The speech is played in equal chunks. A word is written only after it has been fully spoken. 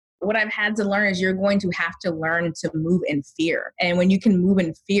What I've had to learn is you're going to have to learn to move in fear. And when you can move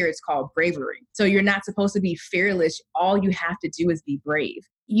in fear, it's called bravery. So you're not supposed to be fearless. All you have to do is be brave.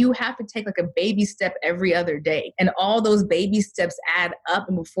 You have to take like a baby step every other day. And all those baby steps add up.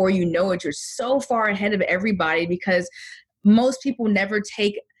 And before you know it, you're so far ahead of everybody because most people never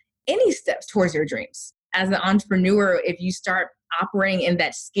take any steps towards their dreams. As an entrepreneur, if you start operating in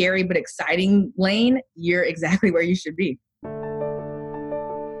that scary but exciting lane, you're exactly where you should be.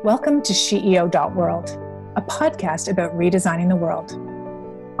 Welcome to SheEO.world, a podcast about redesigning the world.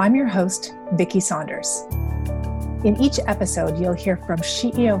 I'm your host, Vicki Saunders. In each episode, you'll hear from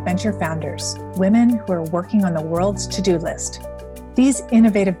SheEO venture founders, women who are working on the world's to-do list. These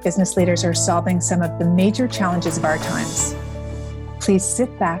innovative business leaders are solving some of the major challenges of our times. Please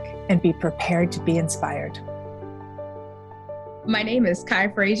sit back and be prepared to be inspired. My name is Kai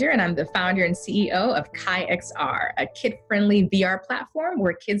Frazier, and I'm the founder and CEO of KaiXR, a kid-friendly VR platform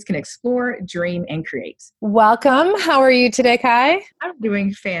where kids can explore, dream, and create. Welcome. How are you today, Kai? I'm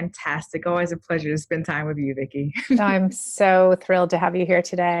doing fantastic. Always a pleasure to spend time with you, Vicki. I'm so thrilled to have you here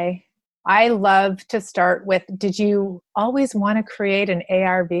today. I love to start with, did you always want to create an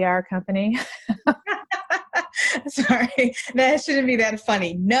AR, VR company? Sorry, that shouldn't be that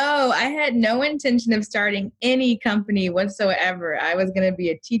funny. No, I had no intention of starting any company whatsoever. I was going to be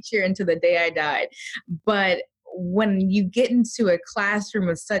a teacher until the day I died. But when you get into a classroom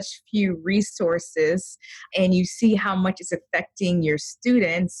with such few resources and you see how much it's affecting your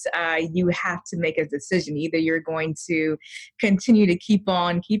students, you have to make a decision. Either you're going to continue to keep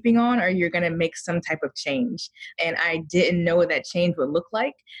on keeping on, or you're going to make some type of change. And I didn't know what that change would look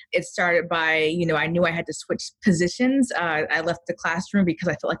like. It started by, I knew I had to switch positions. I left the classroom because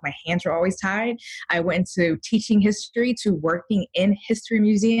I felt like my hands were always tied. I went to teaching history to working in history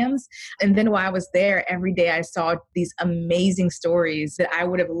museums. And then while I was there, every day I saw these amazing stories that I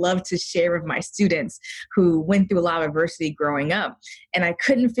would have loved to share with my students who went through a lot of adversity growing up. And I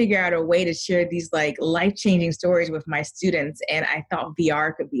couldn't figure out a way to share these like life-changing stories with my students. And I thought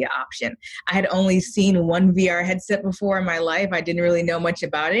VR could be an option. I had only seen one VR headset before in my life. I didn't really know much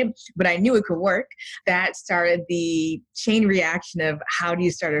about it, but I knew it could work. That started the chain reaction of how do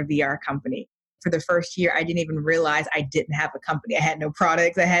you start a VR company? For the first year, I didn't even realize I didn't have a company. I had no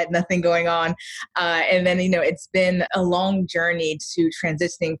products. I had nothing going on. And then, it's been a long journey to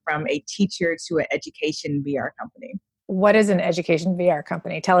transitioning from a teacher to an education VR company. What is an education VR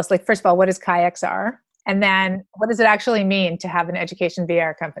company? Tell us, first of all, what is KaiXR? And then what does it actually mean to have an education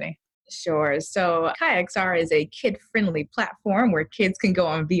VR company? Sure. So KaiXR is a kid-friendly platform where kids can go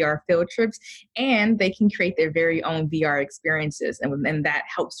on VR field trips and they can create their very own VR experiences. And that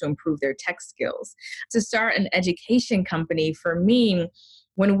helps to improve their tech skills. To start an education company, for me,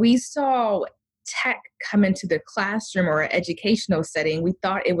 when we saw tech come into the classroom or an educational setting, we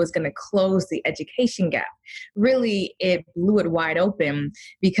thought it was going to close the education gap. Really, it blew it wide open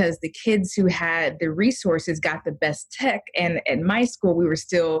because the kids who had the resources got the best tech. And at my school, we were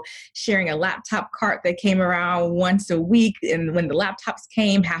still sharing a laptop cart that came around once a week. And when the laptops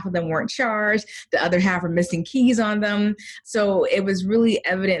came, half of them weren't charged. The other half were missing keys on them. So it was really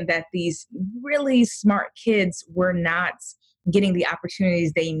evident that these really smart kids were not getting the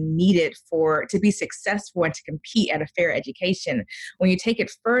opportunities they needed to be successful and to compete at a fair education. When you take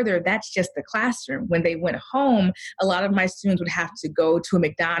it further, that's just the classroom. When they went home, a lot of my students would have to go to a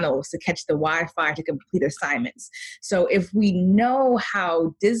McDonald's to catch the Wi-Fi to complete assignments. So if we know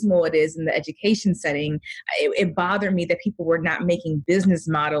how dismal it is in the education setting, it bothered me that people were not making business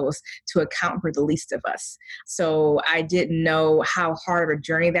models to account for the least of us. So I didn't know how hard of a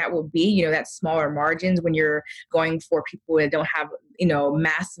journey that will be. That's smaller margins when you're going for people that don't have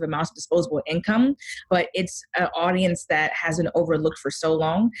massive amounts of disposable income, but it's an audience that has been overlooked for so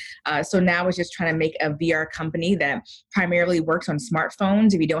long. So now it's just trying to make a VR company that primarily works on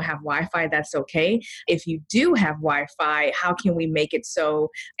smartphones. If you don't have Wi-Fi, that's okay. If you do have Wi-Fi, how can we make it so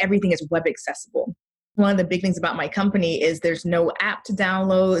everything is web accessible? One of the big things about my company is there's no app to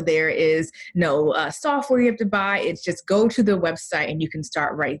download. There is no software you have to buy. It's just go to the website and you can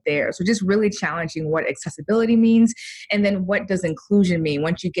start right there. So just really challenging what accessibility means. And then what does inclusion mean?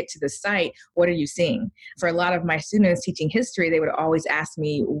 Once you get to the site, what are you seeing? For a lot of my students teaching history, they would always ask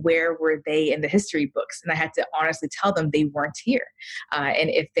me, where were they in the history books? And I had to honestly tell them they weren't here. And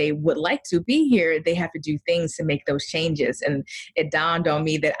if they would like to be here, they have to do things to make those changes. And it dawned on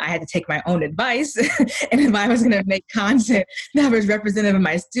me that I had to take my own advice. And if I was going to make content that was representative of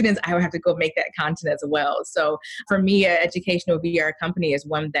my students, I would have to go make that content as well. So for me, an educational VR company is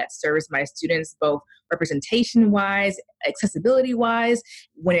one that serves my students both representation-wise, accessibility-wise.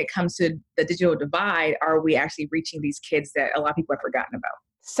 When it comes to the digital divide, are we actually reaching these kids that a lot of people have forgotten about?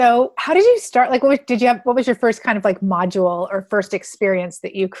 So how did you start? Like, what was your first kind of like module or first experience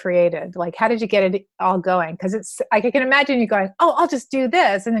that you created? Like, how did you get it all going? Because it's like, I can imagine you going, oh, I'll just do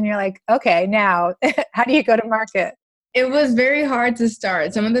this. And then you're like, okay, now how do you go to market? It was very hard to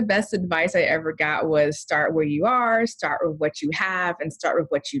start. Some of the best advice I ever got was start where you are, start with what you have, and start with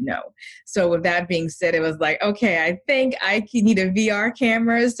what you know. So with that being said, it was like, okay, I think I need a VR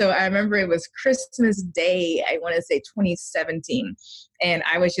camera. So I remember it was Christmas Day, I want to say 2017. And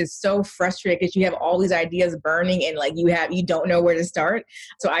I was just so frustrated because you have all these ideas burning and like you don't know where to start.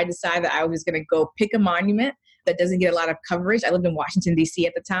 So I decided that I was going to go pick a monument that doesn't get a lot of coverage. I lived in Washington, D.C.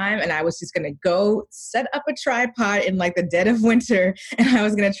 at the time, and I was just going to go set up a tripod in like the dead of winter, and I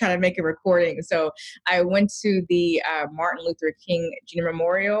was going to try to make a recording. So I went to the Martin Luther King Jr.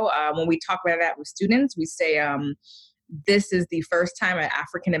 Memorial. When we talk about that with students, we say, this is the first time an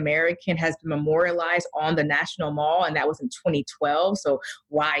African American has been memorialized on the National Mall, and that was in 2012. So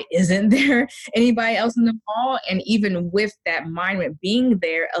why isn't there anybody else in the mall? And even with that monument being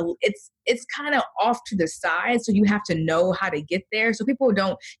there, it's kind of off to the side, so you have to know how to get there. So people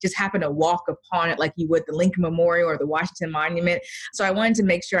don't just happen to walk upon it like you would the Lincoln Memorial or the Washington Monument. So I wanted to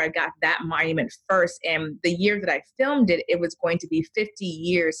make sure I got that monument first. And the year that I filmed it, it was going to be 50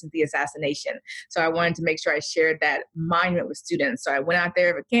 years since the assassination. So I wanted to make sure I shared that monument with students. So I went out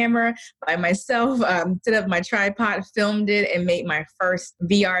there with a camera by myself, set up my tripod, filmed it, and made my first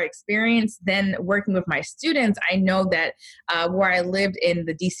VR experience. Then working with my students, I know that where I lived in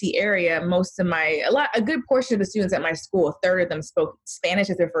the DC area, a good portion of the students at my school, a third of them spoke Spanish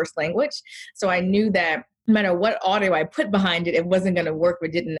as their first language. So I knew that no matter what audio I put behind it, it wasn't going to work or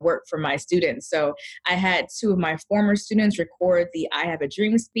didn't work for my students. So I had two of my former students record the I Have a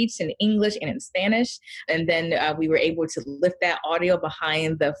Dream speech in English and in Spanish. And then we were able to lift that audio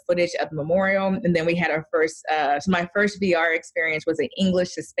behind the footage of the memorial. And then we had our first, so my first VR experience was an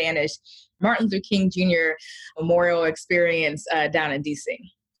English to Spanish Martin Luther King Jr. memorial experience down in DC.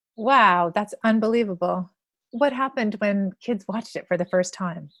 Wow, that's unbelievable. What happened when kids watched it for the first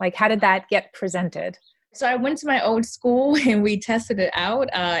time? Like, how did that get presented? So I went to my old school and we tested it out.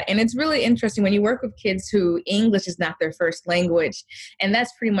 And it's really interesting when you work with kids who English is not their first language. And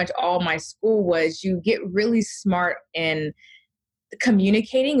that's pretty much all my school was. You get really smart in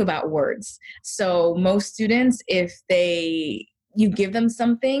communicating without words. So most students, if you give them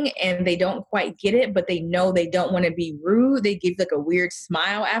something and they don't quite get it, but they know they don't want to be rude, they give like a weird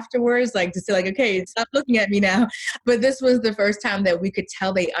smile afterwards, like to say like, okay, stop looking at me now. But this was the first time that we could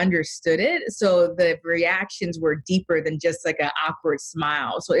tell they understood it. So the reactions were deeper than just like an awkward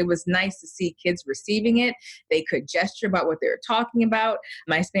smile. So it was nice to see kids receiving it. They could gesture about what they were talking about.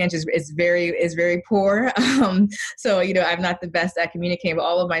 My Spanish is very poor. So, I'm not the best at communicating with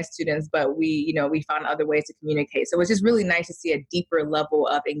all of my students, but we found other ways to communicate. So it was just really nice to see a deeper level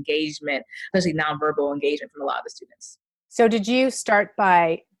of engagement, especially nonverbal engagement from a lot of the students. So did you start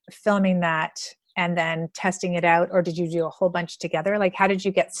by filming that and then testing it out, or did you do a whole bunch together? Like, how did you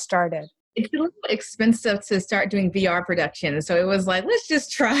get started? It's a little expensive to start doing VR production. So it was like, let's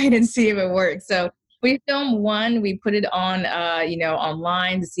just try it and see if it works. So we filmed one, we put it on,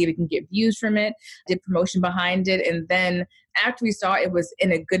 online to see if we can get views from it, did promotion behind it. And then after we saw it was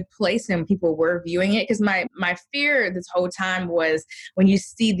in a good place and people were viewing it, because my fear this whole time was when you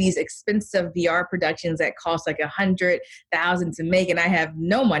see these expensive VR productions that cost like $100,000 to make and I have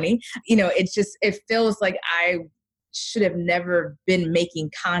no money, it feels like I should have never been making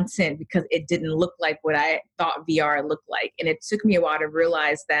content because it didn't look like what I thought VR looked like. And it took me a while to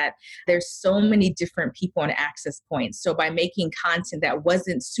realize that there's so many different people and access points. So by making content that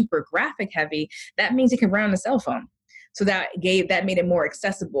wasn't super graphic heavy, that means it can run on a cell phone. So that made it more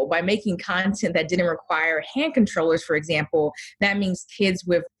accessible. By making content that didn't require hand controllers, for example, that means kids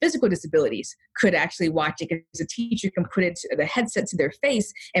with physical disabilities could actually watch it because a teacher can put the headset to their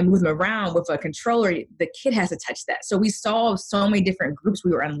face and move them around with a controller. The kid has to touch that. So we saw so many different groups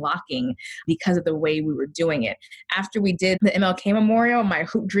we were unlocking because of the way we were doing it. After we did the MLK Memorial, my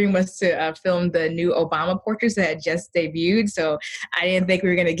hoop dream was to film the new Obama portraits that had just debuted. So I didn't think we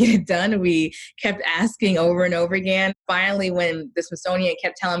were going to get it done. We kept asking over and over again. Finally, when the Smithsonian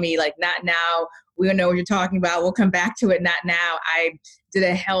kept telling me, like, not now, we don't know what you're talking about, we'll come back to it, not now, I did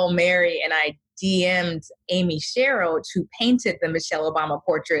a Hail Mary and I DM'd Amy Sherrill, who painted the Michelle Obama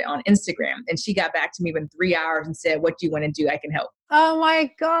portrait on Instagram. And she got back to me within 3 hours and said, what do you want to do? I can help. Oh my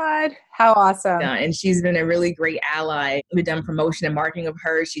God. How awesome. And she's been a really great ally. We've done promotion and marketing of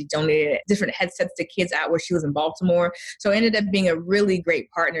her. She's donated different headsets to kids out where she was in Baltimore. So it ended up being a really great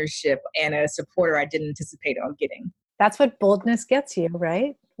partnership and a supporter I didn't anticipate on getting. That's what boldness gets you,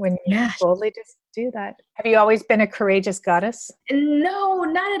 right? When you boldly just do that. Have you always been a courageous goddess? No,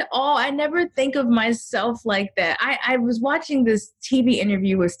 not at all. I never think of myself like that. I was watching this TV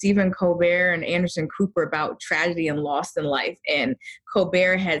interview with Stephen Colbert and Anderson Cooper about tragedy and loss in life. And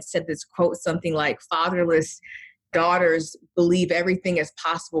Colbert had said this quote, something like, fatherless daughters believe everything is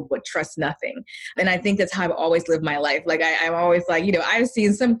possible but trust nothing. And I think that's how I've always lived my life. Like I'm always like, I've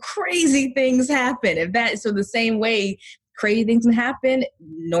seen some crazy things happen. So the same way crazy things can happen,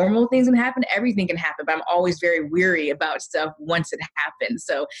 normal things can happen, everything can happen. But I'm always very weary about stuff once it happens.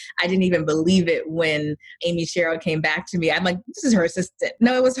 So I didn't even believe it when Amy Sherrill came back to me. I'm like, this is her assistant.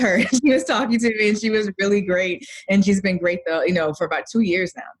 No, it was her. She was talking to me and she was really great. And she's been great though, for about 2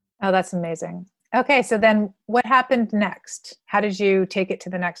 years now. Oh, that's amazing. Okay. So then what happened next? How did you take it to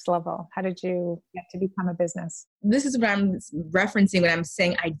the next level? How did you get to become a business? This is what I'm referencing when I'm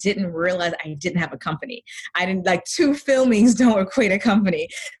saying I didn't realize I didn't have a company. I didn't, like, 2 filmings don't equate a company.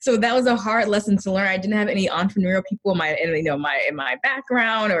 So that was a hard lesson to learn. I didn't have any entrepreneurial people in my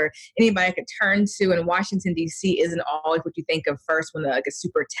background or anybody I could turn to. And Washington, D.C. isn't always what you think of first when like a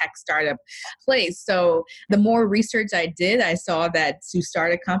super tech startup place. So the more research I did, I saw that to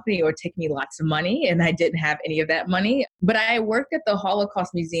start a company, it would take me lots of money, and I didn't have any of that money. But I worked at the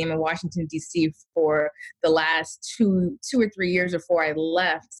Holocaust Museum in Washington, D.C. for the last 2 or 3 years before I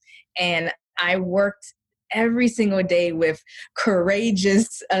left. And I worked every single day with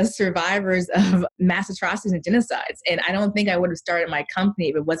courageous survivors of mass atrocities and genocides. And I don't think I would have started my company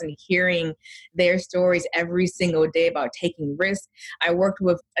if it wasn't hearing their stories every single day about taking risks. I worked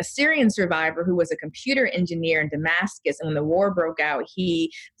with a Syrian survivor who was a computer engineer in Damascus. And when the war broke out,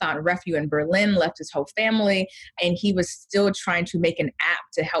 he found refuge in Berlin, left his whole family, and he was still trying to make an app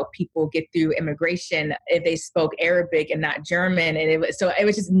to help people get through immigration if they spoke Arabic and not German. And it was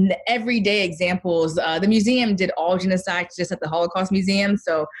just everyday examples. The museum did all genocides just at the Holocaust Museum.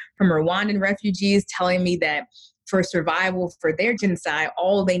 So from Rwandan refugees telling me that for survival for their genocide,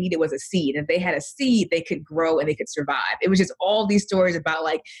 all they needed was a seed. If they had a seed, they could grow and they could survive. It was just all these stories about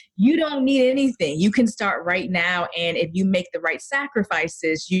like, you don't need anything. You can start right now. And if you make the right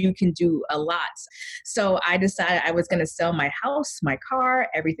sacrifices, you can do a lot. So I decided I was going to sell my house, my car,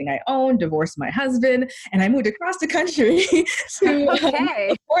 everything I owned, divorce my husband. And I moved across the country to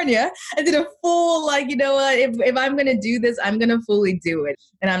California. I did a full, if I'm going to do this, I'm going to fully do it.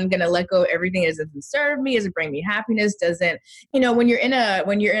 And I'm going to let go of everything that doesn't serve me, doesn't bring me happiness, doesn't, when you're in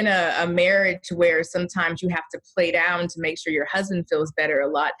a marriage where sometimes you have to play down to make sure your husband feels better a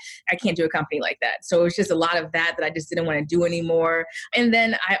lot. I can't do a company like that. So it was just a lot of that I just didn't want to do anymore. And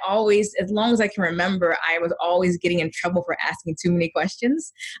then I always, as long as I can remember, I was always getting in trouble for asking too many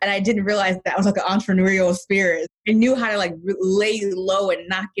questions. And I didn't realize that was like an entrepreneurial spirit. I knew how to lay low and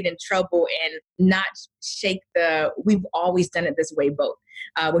not get in trouble and not shake we've always done it this way boat.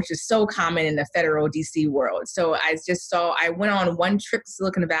 Which is so common in the federal DC world. So I went on one trip to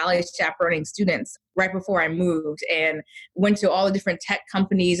Silicon Valley chaperoning students right before I moved and went to all the different tech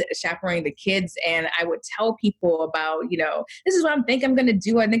companies chaperoning the kids. And I would tell people about, this is what I'm thinking I'm going to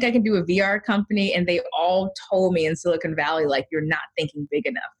do. I think I can do a VR company. And they all told me in Silicon Valley, you're not thinking big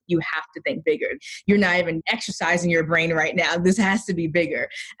enough. You have to think bigger. You're not even exercising your brain right now. This has to be bigger.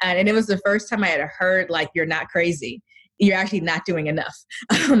 And it was the first time I had heard, you're not crazy. You're actually not doing enough.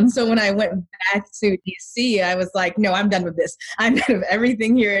 So when I went back to DC, I was like, no, I'm done with this. I'm done with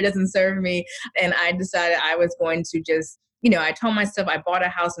everything here. It doesn't serve me. And I decided I was going to just, I told myself I bought a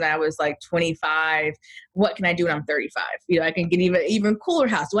house when I was 25. What can I do when I'm 35? I can get even cooler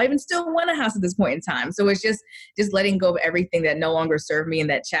house. Do I even still want a house at this point in time? So it's just letting go of everything that no longer served me in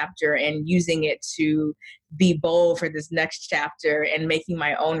that chapter and using it to be bold for this next chapter and making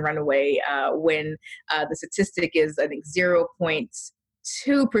my own runaway when the statistic is, I think,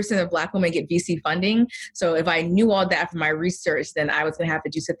 0.2% of Black women get VC funding. So if I knew all that from my research, then I was going to have to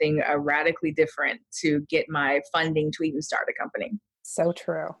do something radically different to get my funding to even start a company. So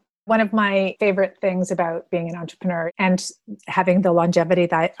true. One of my favorite things about being an entrepreneur and having the longevity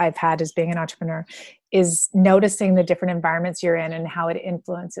that I've had as being an entrepreneur is noticing the different environments you're in and how it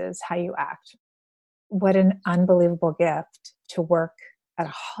influences how you act. What an unbelievable gift to work at a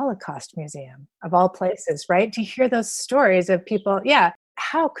Holocaust museum, of all places, right? To hear those stories of people. Yeah.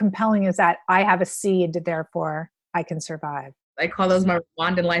 How compelling is that? I have a seed, therefore I can survive. I call those my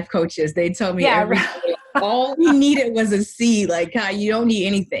Rwandan life coaches. They tell me all we needed was a seed. You don't need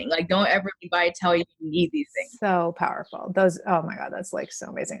anything. Don't ever anybody tell you need these things. So powerful. Oh my God, that's so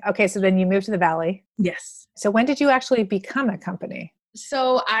amazing. Okay. So then you moved to the Valley. Yes. So when did you actually become a company?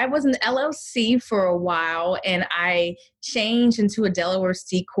 So I was an LLC for a while, and I changed into a Delaware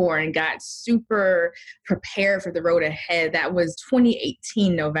C Corps and got super prepared for the road ahead. That was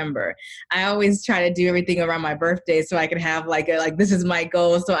 2018 November. I always try to do everything around my birthday so I can have like this is my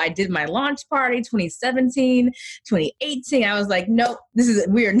goal. So I did my launch party 2017, 2018. I was like, nope,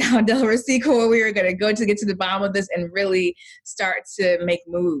 we are now Delaware C Corps. We are going to get to the bottom of this and really start to make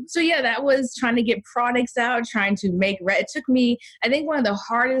moves. So yeah, that was trying to get products out, trying to it took me, I think one of the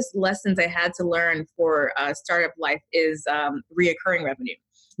hardest lessons I had to learn for startup life is reoccurring revenue.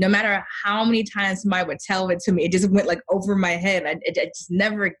 No matter how many times somebody would tell it to me, it just went like over my head. I just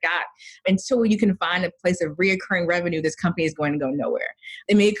never got until you can find a place of reoccurring revenue, this company is going to go nowhere.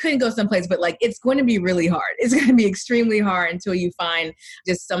 I mean, it couldn't go someplace, but like, it's going to be really hard. It's going to be extremely hard until you find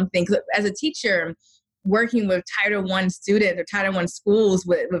just something. As a teacher, working with Title I students or Title I schools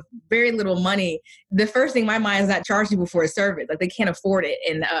with very little money, the first thing in my mind is not charge people for a service. Like they can't afford it.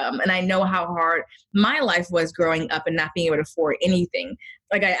 And I know how hard my life was growing up and not being able to afford anything.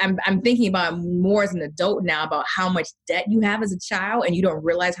 Like I'm thinking about more as an adult now about how much debt you have as a child and you don't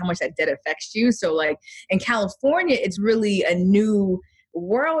realize how much that debt affects you. So like in California, it's really a new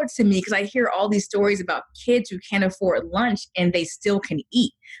world to me because I hear all these stories about kids who can't afford lunch and they still can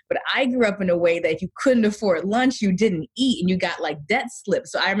eat. But I grew up in a way that if you couldn't afford lunch, you didn't eat and you got like debt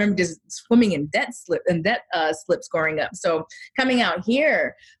slips. So I remember just swimming in debt slips growing up. So coming out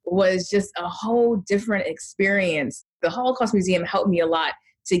here was just a whole different experience. The Holocaust Museum helped me a lot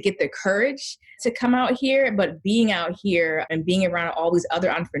to get the courage to come out here, but being out here and being around all these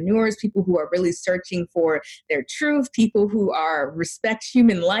other entrepreneurs, people who are really searching for their truth, people who respect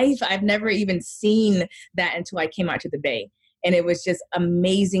human life. I've never even seen that until I came out to the Bay. And it was just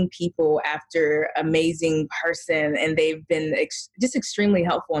amazing people after amazing person. And they've been just extremely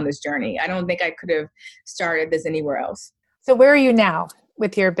helpful on this journey. I don't think I could have started this anywhere else. So where are you now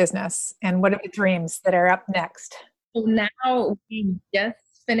with your business? And what are the dreams that are up next? So now we just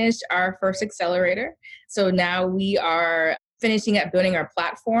finished our first accelerator. So now we are finishing up building our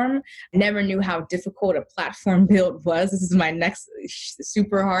platform. I never knew how difficult a platform build was. This is my next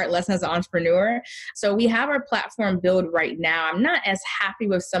super hard lesson as an entrepreneur. So we have our platform build right now. I'm not as happy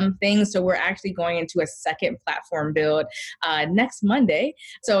with some things. So we're actually going into a second platform build next Monday.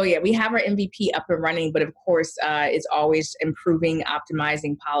 So yeah, we have our MVP up and running, but of course, it's always improving,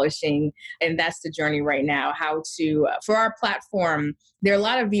 optimizing, polishing. And that's the journey right now, how to, for our platform, there are a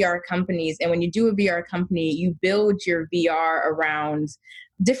lot of VR companies. And when you do a VR company, you build your VR around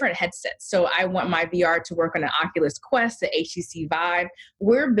different headsets. So I want my VR to work on an Oculus Quest, the HTC Vive.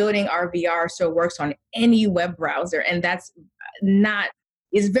 We're building our VR so it works on any web browser. And that's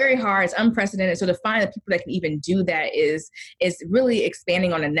it's very hard. It's unprecedented. So to find the people that can even do that is really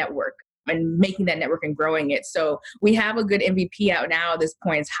expanding on a network and making that network and growing it. So we have a good MVP out now at this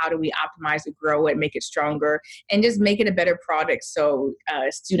point. It's how do we optimize it, grow it, make it stronger, and just make it a better product so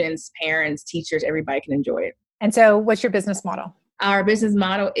students, parents, teachers, everybody can enjoy it. And so what's your business model? Our business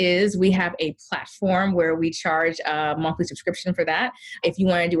model is we have a platform where we charge a monthly subscription for that. If you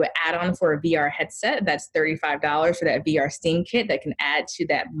want to do an add-on for a VR headset, that's $35 for that VR Steam kit that can add to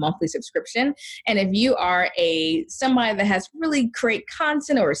that monthly subscription. And if you are somebody that has really great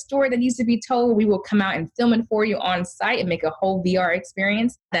content or a story that needs to be told, we will come out and film it for you on site and make a whole VR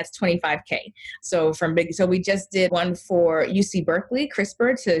experience. That's $25K. So we just did one for UC Berkeley,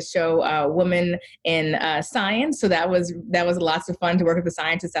 CRISPR, to show women in science. So that was lots of fun to work with the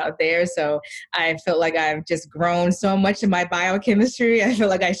scientists out there. So I felt like I've just grown so much in my biochemistry. I feel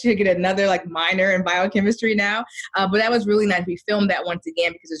like I should get another minor in biochemistry now. But that was really nice. We filmed that once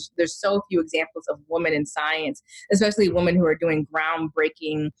again because there's so few examples of women in science, especially women who are doing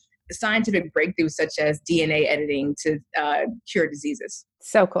groundbreaking scientific breakthroughs such as DNA editing to cure diseases.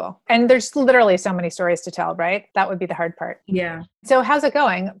 So cool. And there's literally so many stories to tell, right? That would be the hard part. Yeah. So how's it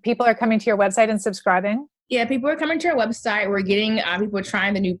going? People are coming to your website and subscribing? Yeah, people are coming to our website. We're getting people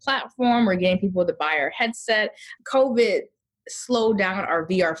trying the new platform. We're getting people to buy our headset. COVID slowed down our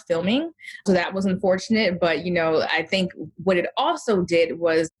VR filming. So that was unfortunate. But, I think what it also did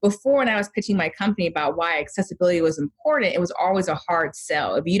was before when I was pitching my company about why accessibility was important, it was always a hard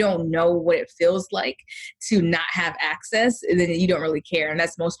sell. If you don't know what it feels like to not have access, then you don't really care. And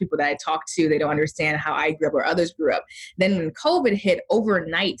that's most people that I talk to. They don't understand how I grew up or others grew up. Then when COVID hit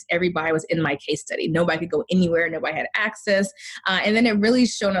overnight, everybody was in my case study. Nobody could go anywhere. Nobody had access. And then it really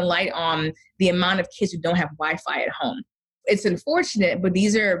shone a light on the amount of kids who don't have Wi-Fi at home. it's unfortunate, but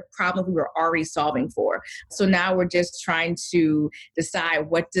these are problems we were already solving for. So now we're just trying to decide,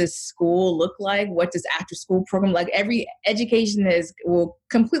 what does school look like? What does after school program like? Every education will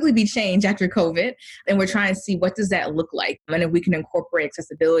completely be changed after COVID. And we're trying to see, what does that look like? And then we can incorporate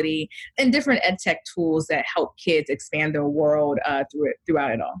accessibility and different ed tech tools that help kids expand their world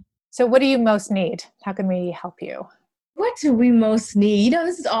throughout it all. So what do you most need? How can we help you? What do we most need?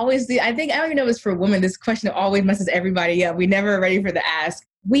 This is always I don't even know if it's for women. This question always messes everybody up. We never are ready for the ask.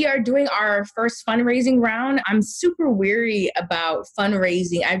 We are doing our first fundraising round. I'm super weary about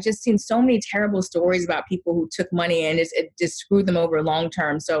fundraising. I've just seen so many terrible stories about people who took money and it just screwed them over long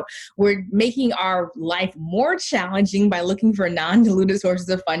term. So we're making our life more challenging by looking for non-dilutive sources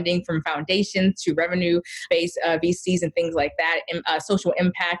of funding, from foundations to revenue-based VCs and things like that, and social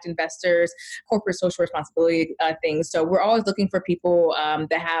impact investors, corporate social responsibility things. So we're always looking for people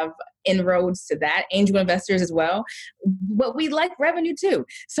that have inroads to that, angel investors as well. But we like revenue too.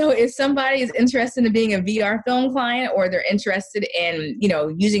 So if somebody is interested in being a VR film client, or they're interested in,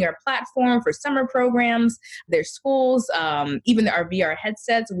 using our platform for summer programs, their schools, even our VR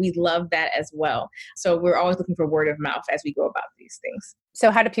headsets, we love that as well. So we're always looking for word of mouth as we go about these things. So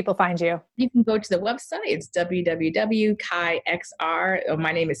how do people find you? You can go to the website. It's www.kaixr.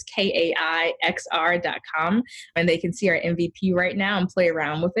 My name is kaixr.com. And they can see our MVP right now and play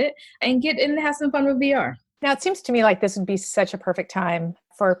around with it and have some fun with VR. Now, it seems to me like this would be such a perfect time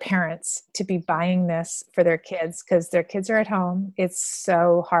for parents to be buying this for their kids, because their kids are at home. It's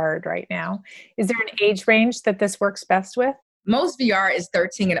so hard right now. Is there an age range that this works best with? Most VR is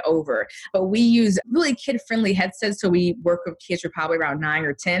 13 and over, but we use really kid-friendly headsets. So we work with kids who are probably around 9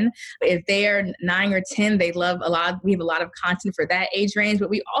 or 10. If they are 9 or 10, we have a lot of content for that age range,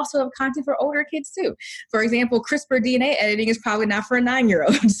 but we also have content for older kids too. For example, CRISPR DNA editing is probably not for a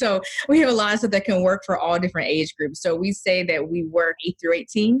 9-year-old. So we have a lot of stuff that can work for all different age groups. So we say that we work 8 through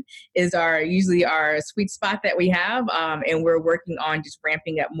 18 is usually our sweet spot that we have. And we're working on just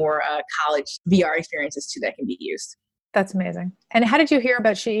ramping up more college VR experiences too that can be used. That's amazing. And how did you hear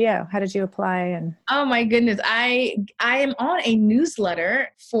about SheEO? How did you apply? Oh my goodness. I am on a newsletter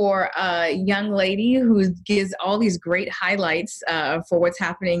for a young lady who gives all these great highlights for what's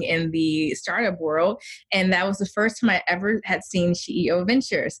happening in the startup world. And that was the first time I ever had seen SheEO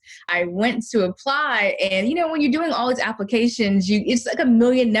Ventures. I went to apply, and when you're doing all these applications, it's like a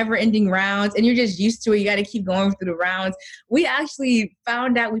million never ending rounds, and you're just used to it. You got to keep going through the rounds. We actually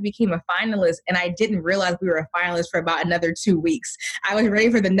found out we became a finalist, and I didn't realize we were a finalist for about another 2 weeks. I was ready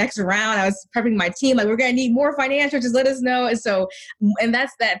for the next round. I was prepping my team, like, we're going to need more financials, just let us know. And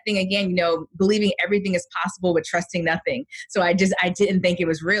that's that thing again, believing everything is possible, but trusting nothing. So I didn't think it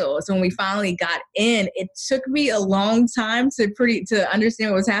was real. So when we finally got in, it took me a long time to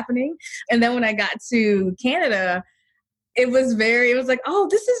understand what was happening. And then when I got to Canada, it was like, oh,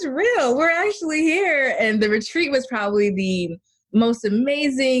 this is real. We're actually here. And the retreat was probably the most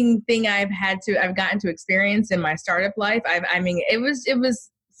amazing thing I've gotten to experience in my startup life. It was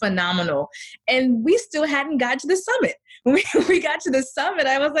phenomenal. And we still hadn't got to the summit. When we got to the summit,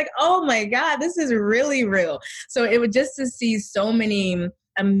 I was like, oh my God, this is really real. So it was just to see so many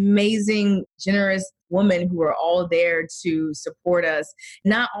amazing, generous women who are all there to support us.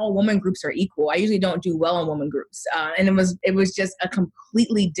 Not all woman groups are equal. I usually don't do well in woman groups. And it was just a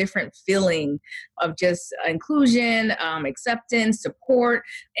completely different feeling of just inclusion, acceptance, support.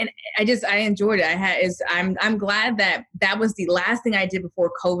 And I enjoyed it. I'm glad that was the last thing I did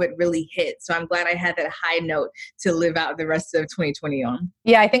before COVID really hit. So I'm glad I had that high note to live out the rest of 2020 on.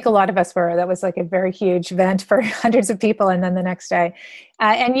 Yeah, I think a lot of us were. That was like a very huge event for hundreds of people. And then the next day.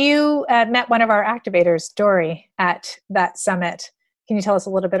 And you met one of our activators, Dory, at that summit. Can you tell us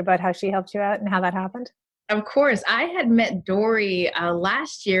a little bit about how she helped you out and how that happened? Of course. I had met Dory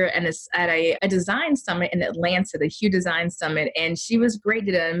last year at a design summit in Atlanta, the Hue Design Summit, and she was great,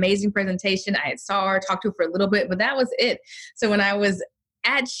 did an amazing presentation. I saw her, talked to her for a little bit, but that was it. So when I was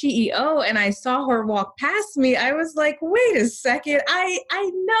at SheEO and I saw her walk past me, I was like, wait a second,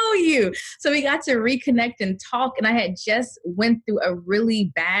 I know you. So we got to reconnect and talk, and I had just went through a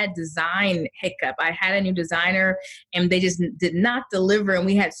really bad design hiccup. I had a new designer and they just did not deliver, and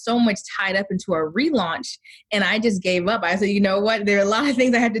we had so much tied up into our relaunch, and I just gave up. I said, you know what, there are a lot of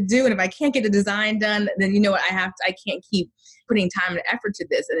things I have to do, and if I can't get the design done, then you know what, I can't keep putting time and effort to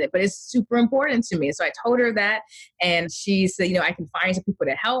this, but it's super important to me. So I told her that, and she said, I can find some people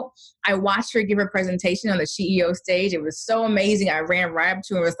to help. I watched her give her presentation on the CEO stage. It was so amazing. I ran right up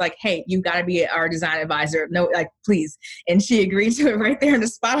to her and was like, hey, you got to be our design advisor. No, like, please. And she agreed to it right there on the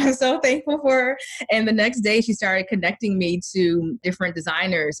spot. I'm so thankful for her. And the next day she started connecting me to different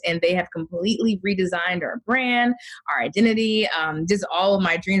designers, and they have completely redesigned our brand, our identity, just all of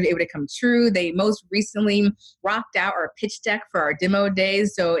my dreams were able to come true. They most recently rocked out our pitch deck for our demo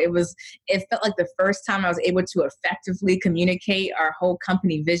days. So it felt like the first time I was able to effectively communicate our whole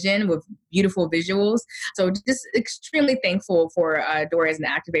company vision with beautiful visuals. So just extremely thankful for Dory as an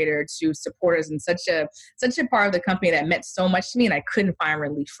activator to support us in such a part of the company that meant so much to me, and I couldn't find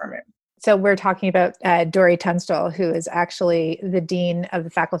relief from it. So we're talking about Dory Tunstall, who is actually the Dean of the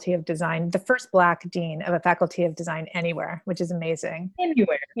Faculty of Design, the first Black Dean of a Faculty of Design anywhere, which is amazing.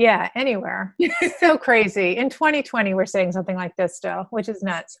 Anywhere. Yeah, anywhere. So crazy. In 2020, we're saying something like this still, which is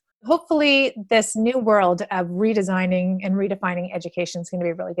nuts. Hopefully, this new world of redesigning and redefining education is going to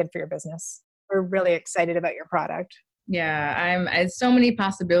be really good for your business. We're really excited about your product. Yeah, I so many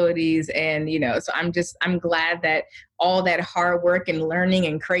possibilities, and so I'm glad that all that hard work and learning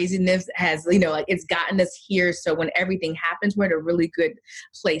and craziness has it's gotten us here. So when everything happens, we're at a really good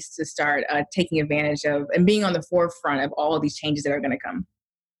place to start taking advantage of and being on the forefront of all of these changes that are going to come.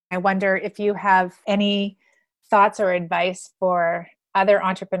 I wonder if you have any thoughts or advice for other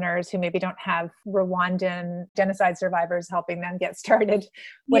entrepreneurs who maybe don't have Rwandan genocide survivors helping them get started.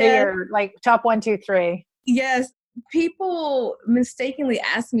 What are your top 1, 2, 3? Yes. People mistakenly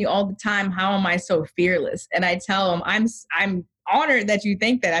ask me all the time, how am I so fearless? And I tell them, I'm honored that you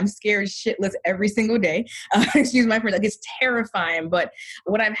think that. I'm scared shitless every single day. Excuse my friend. It's terrifying. But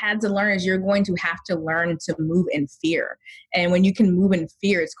what I've had to learn is you're going to have to learn to move in fear. And when you can move in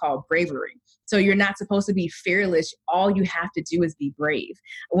fear, it's called bravery. So you're not supposed to be fearless. All you have to do is be brave.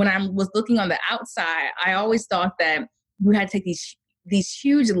 When I was looking on the outside, I always thought that you had to take these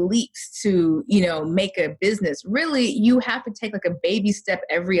huge leaps to, make a business. Really, you have to take like a baby step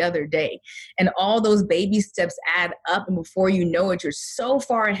every other day. And all those baby steps add up. And before you know it, you're so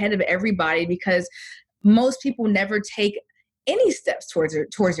far ahead of everybody, because most people never take any steps towards your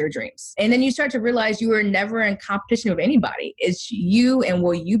dreams. And then you start to realize you are never in competition with anybody. It's you, and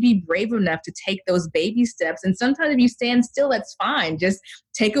will you be brave enough to take those baby steps? And sometimes if you stand still, that's fine. Just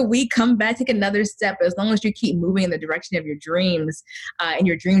take a week, come back, take another step. As long as you keep moving in the direction of your dreams, and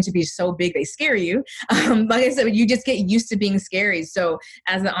your dreams to be so big they scare you. Like I said, you just get used to being scary. So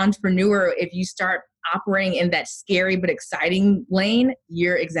as an entrepreneur, if you start operating in that scary but exciting lane,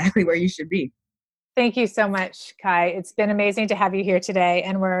 you're exactly where you should be. Thank you so much, Kai. It's been amazing to have you here today,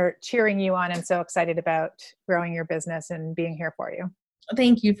 and we're cheering you on and so excited about growing your business and being here for you.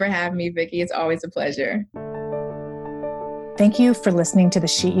 Thank you for having me, Vicki. It's always a pleasure. Thank you for listening to the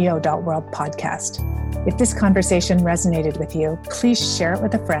SheEO.world podcast. If this conversation resonated with you, please share it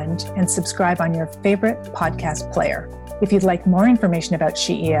with a friend and subscribe on your favorite podcast player. If you'd like more information about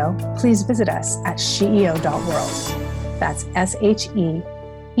SheEO, please visit us at SheEO.world. That's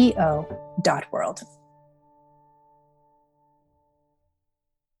SheEO.world.